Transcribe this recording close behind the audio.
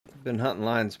Been hunting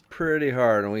lines pretty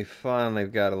hard, and we finally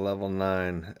got a level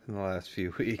 9 in the last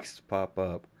few weeks pop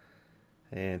up.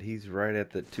 And he's right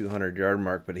at the 200-yard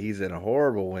mark, but he's in a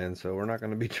horrible wind, so we're not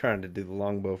going to be trying to do the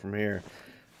longbow from here.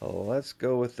 Let's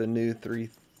go with the new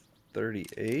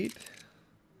 338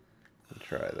 and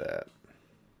try that.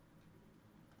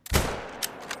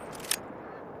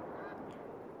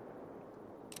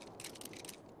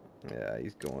 Yeah,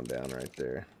 he's going down right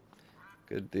there.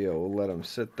 Good deal. We'll let him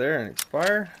sit there and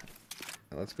expire.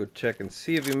 Let's go check and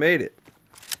see if he made it.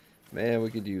 Man, we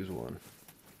could use one.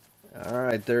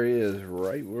 Alright, there he is,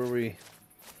 right where we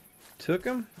took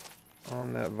him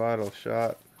on that vital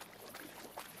shot.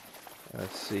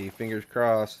 Let's see, fingers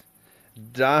crossed.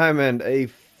 Diamond, a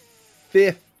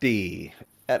 50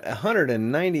 at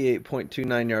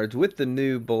 198.29 yards with the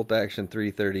new bolt action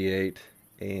 338,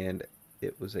 and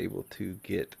it was able to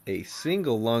get a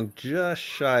single lung just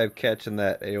shy of catching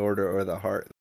that aorta or the heart.